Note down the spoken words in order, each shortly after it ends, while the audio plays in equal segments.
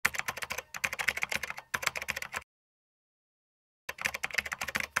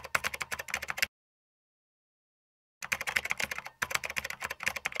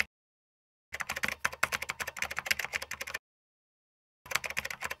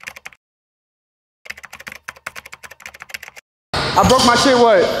I broke my shit,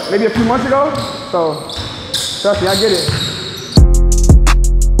 what, maybe a few months ago? So, trust me, I get it.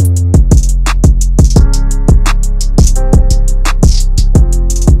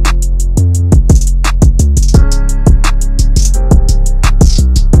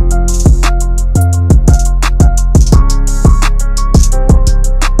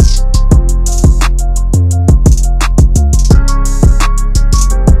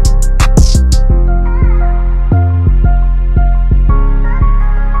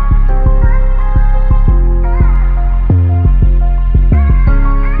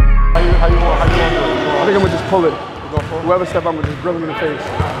 Pull it. Whoever step, I'm gonna just drill him in the face.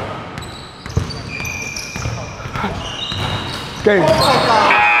 Game.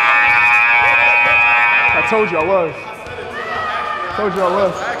 I told you I was. Told you I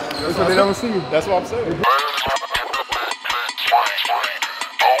was. That's what they don't see. That's what I'm saying.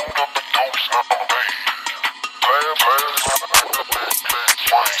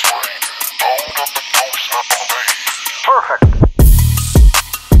 Perfect.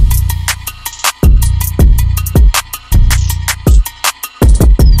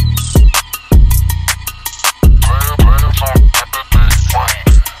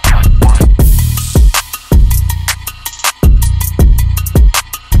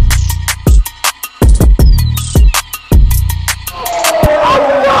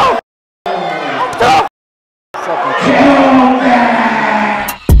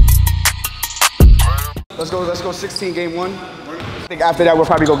 Let's go 16 game 1. I think after that we'll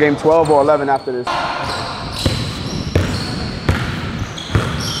probably go game 12 or 11 after this.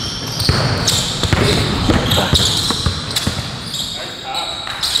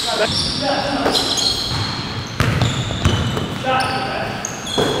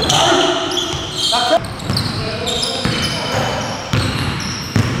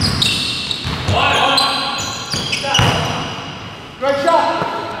 Great shot.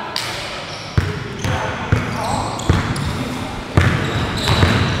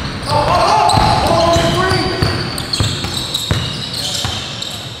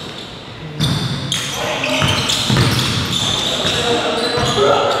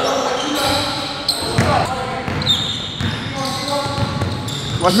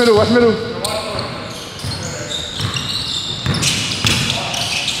 Watch middle, watch middle.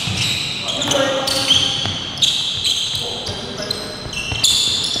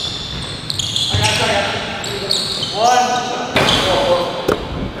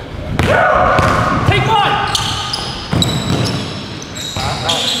 Take one!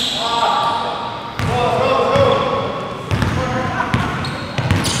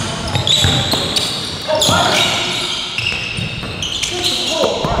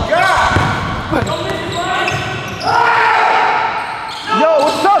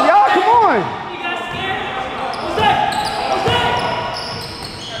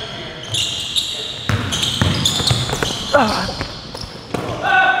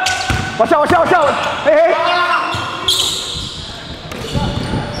 Watch out, watch out, watch out! Hey, hey!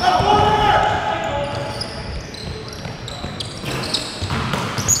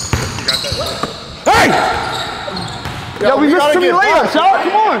 Hey! Yo, we missed too many layups, y'all.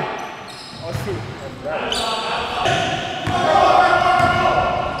 Come on!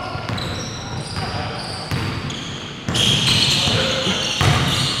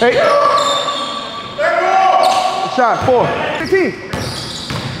 Hey! Good shot, 4. 16.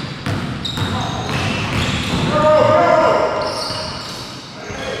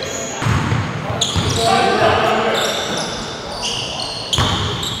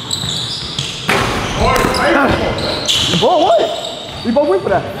 Boy, what? We both went for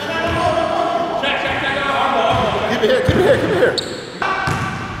that. Keep it here, keep it here, keep it here.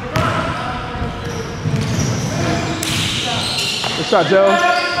 Good shot, Joe.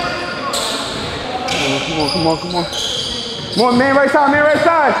 Come on, come on, come on. Come on, man, right side, man, right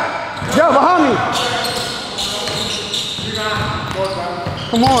side. Joe, behind me.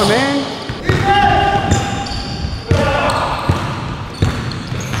 Come on, man.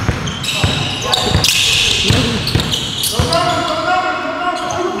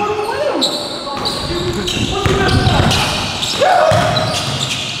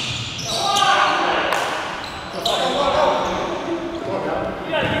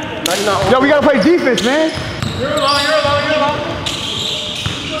 Yo, we gotta play defense, man. You're alone, you're alone, you're alone.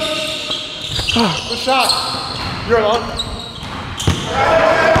 Good shot. You're alone.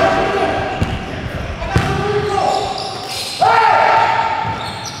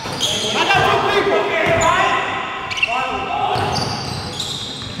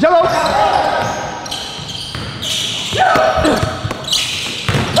 Jello.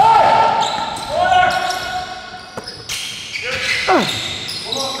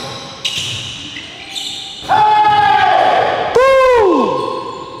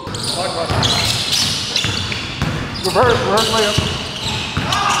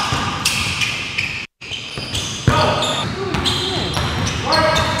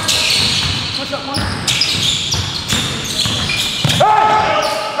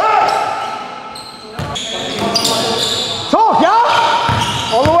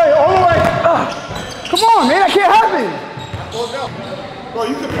 playing? Bro,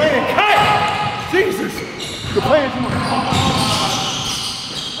 you complaining cut! Jesus! Complaining too much.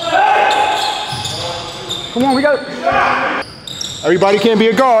 Come on, we got it. Everybody can't be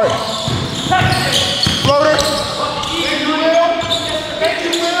a guard. Floater.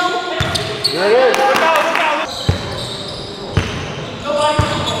 There it is.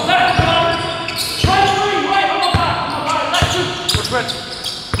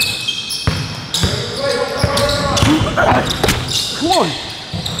 Come on.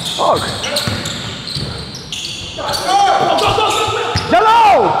 Fuck.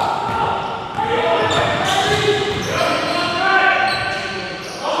 Yellow!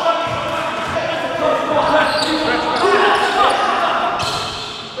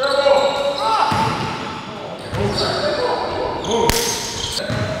 Clear.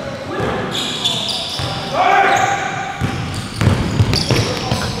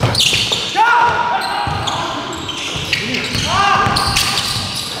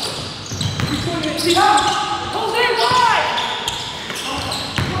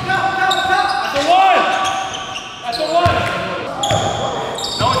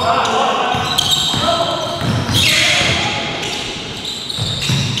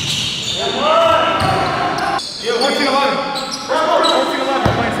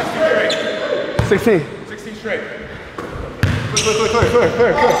 16. 16 straight.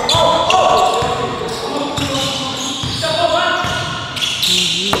 Clear.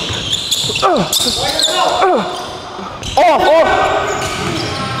 Off.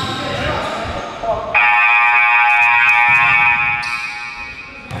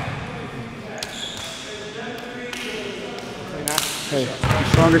 Hey,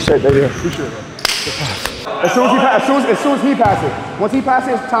 stronger shit, baby. Appreciate it. As soon as he passes. Once he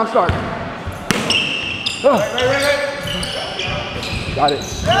passes, time start. Got it.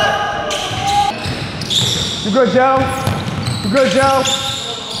 You good, Joe? You good, Joe?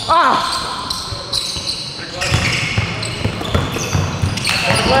 Ah!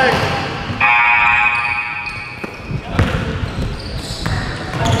 Leg.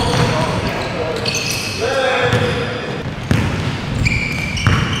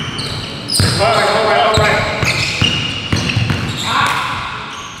 All right.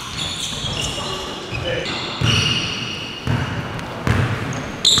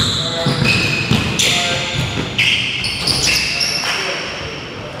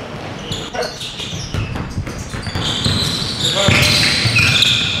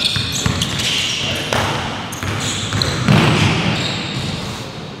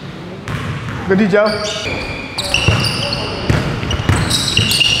 Good D, Joe.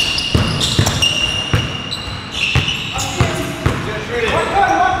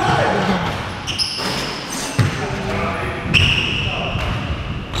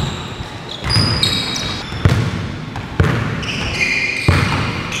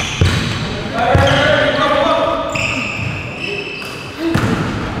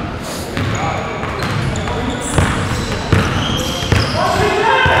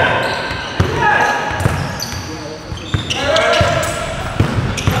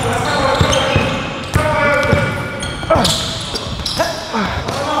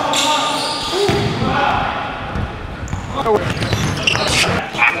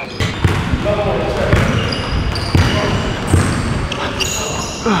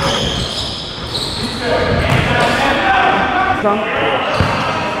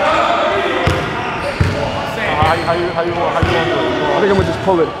 How you want to do it? I think I'm gonna just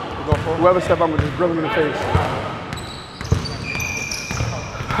pull it. Whoever step up, I'm gonna just grill him in the face.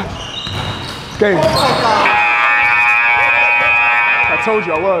 Game. I told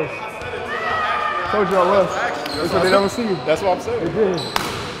you I was. That's what they don't see. That's what I'm saying. They did.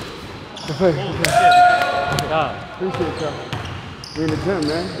 Okay. Appreciate y'all. We in the gym,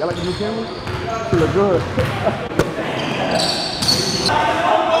 man. Y'all like the new camera? You look good.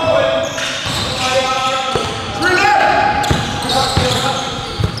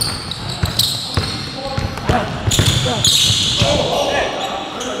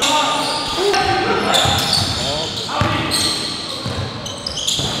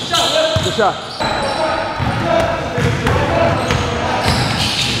 Good shot.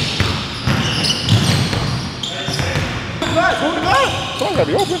 Someone's gotta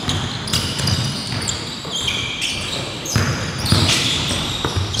be open.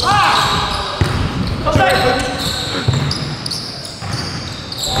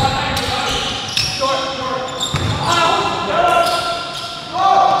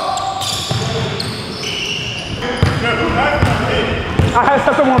 I had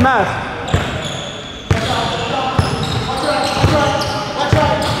stepped up on mask.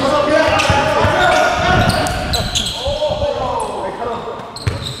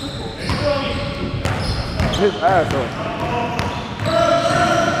 ass off.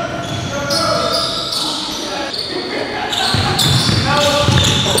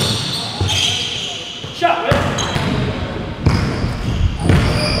 Shot, man.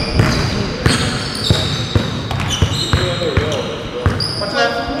 Watch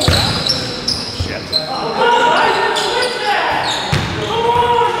that. Shit.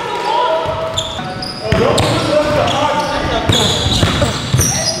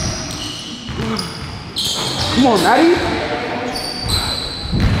 Come on, Maddie.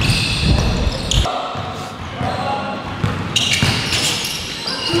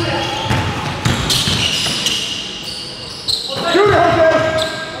 Shoot it, Jose.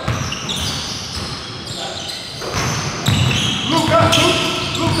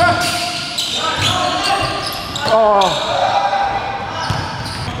 Luca. Oh.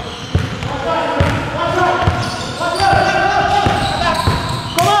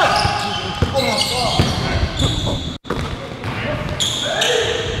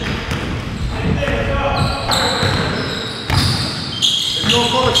 You don't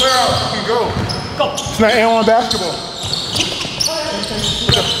call the clear out, you can go. It's not A1 basketball.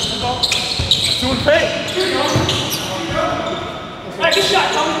 Two in paint. Hey, good shot,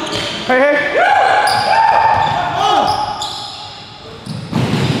 Tony. Hey.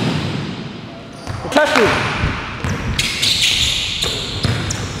 Contested.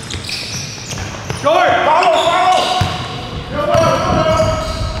 Short. Follow.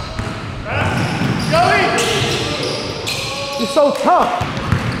 Joey. You're so tough.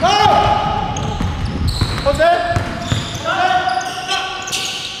 Go. What's that?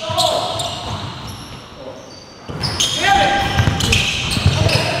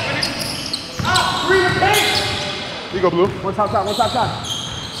 Here you go, Blue. One top shot.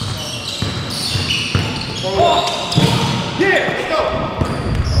 Yeah, let's go.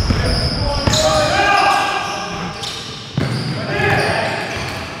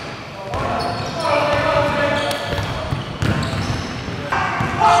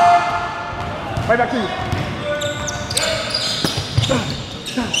 Right back to you.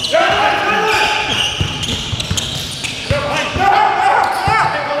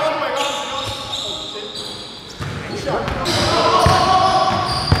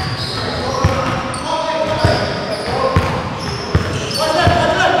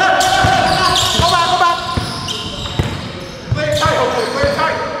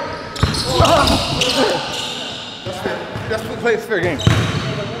 That's what plays fair game.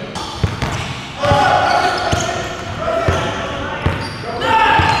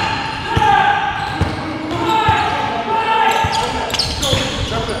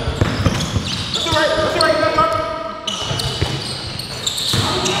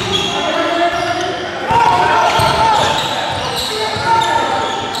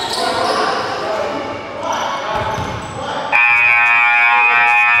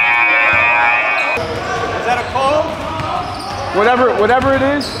 Whatever it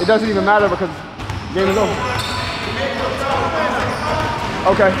is, it doesn't even matter because the game is over.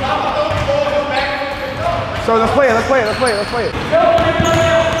 Okay. So let's play it.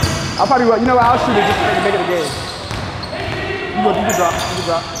 I'll probably, you know what, I'll shoot it just to make it a game. You can drop.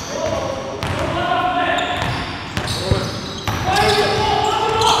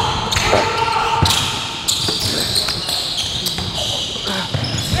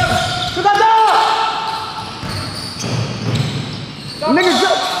 Niggas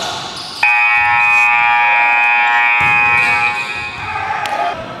jump.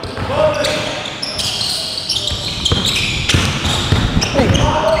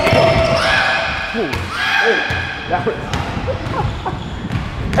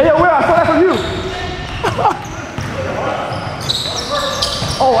 Hey, yo, Will, I saw that from you.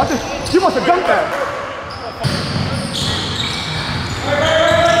 Oh, I think you must have dunked that.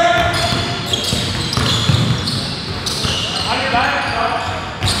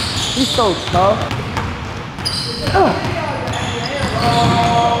 He's so tough.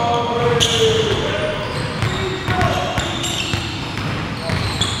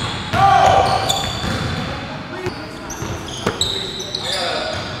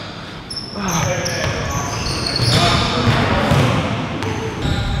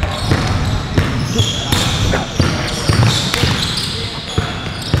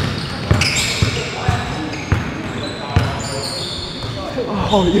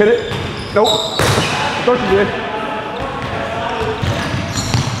 Oh, you hit it? Nope. I thought you did.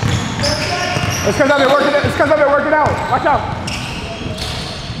 It's because I've been working out. Watch out.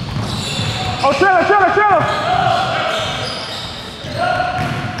 Oh, trailer.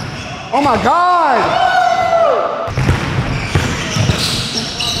 Oh my God.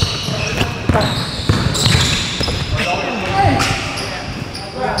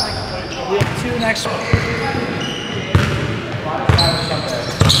 next one.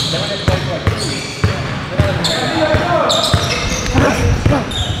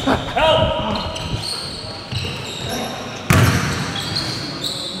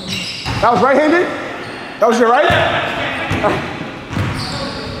 That was right-handed? That was your right?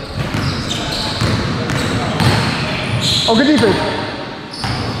 Oh, good defense.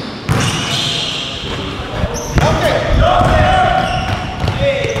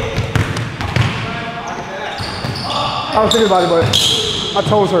 I was thinking about it, but my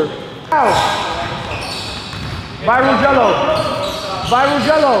toes hurt. Ow. Viral jello. Viral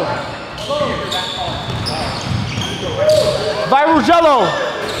jello. Viral jello.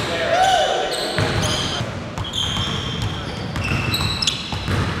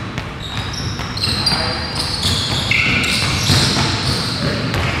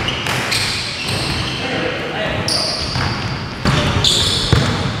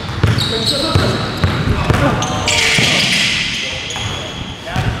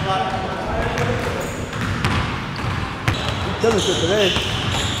 Killing shit today.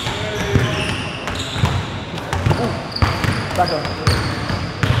 Ooh. Back up.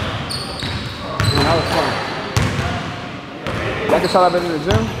 Man, that was fun. I can tell I've been in the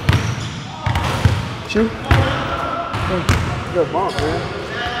gym. Shoot. Good bump, man.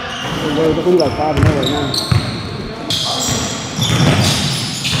 We're only like 5-0 right now.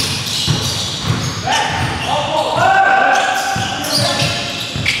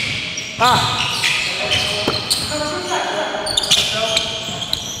 Ah.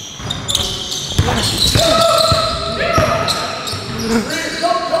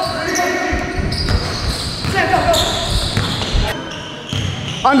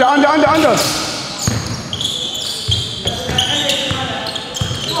 Under.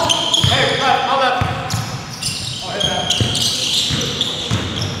 Hey, left, all left. Oh, hit that.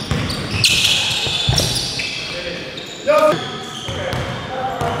 Yo.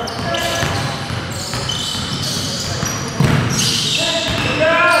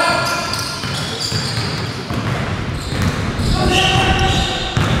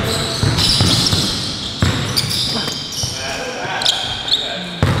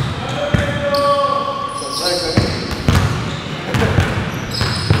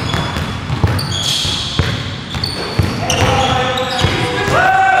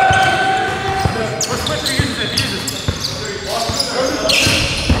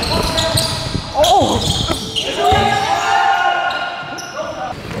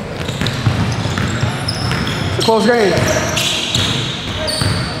 Close game.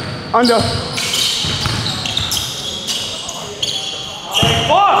 Under. Let's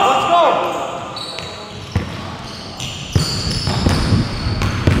go.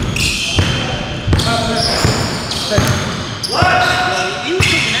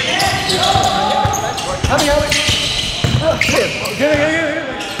 Get it.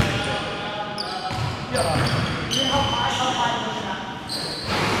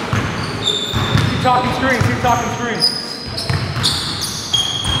 Keep talking screens.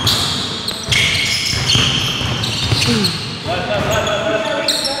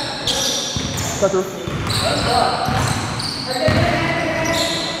 Cut through.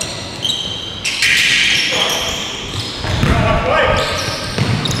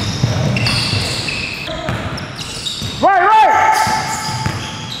 Right.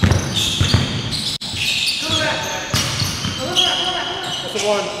 That's the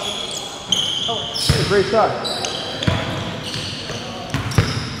one. Hey, great shot.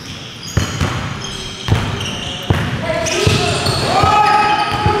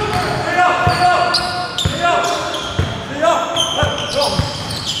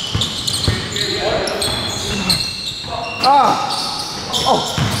 Oh.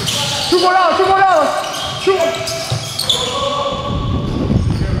 $2 more.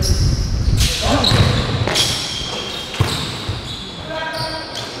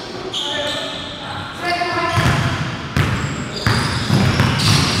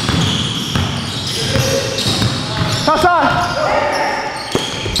 Outside.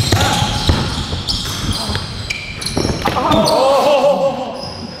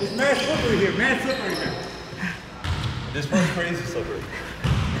 It's man slippery here. This one's crazy slippery.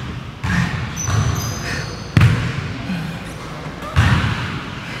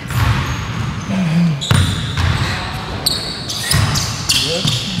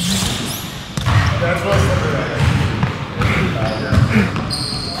 That's what's slippery.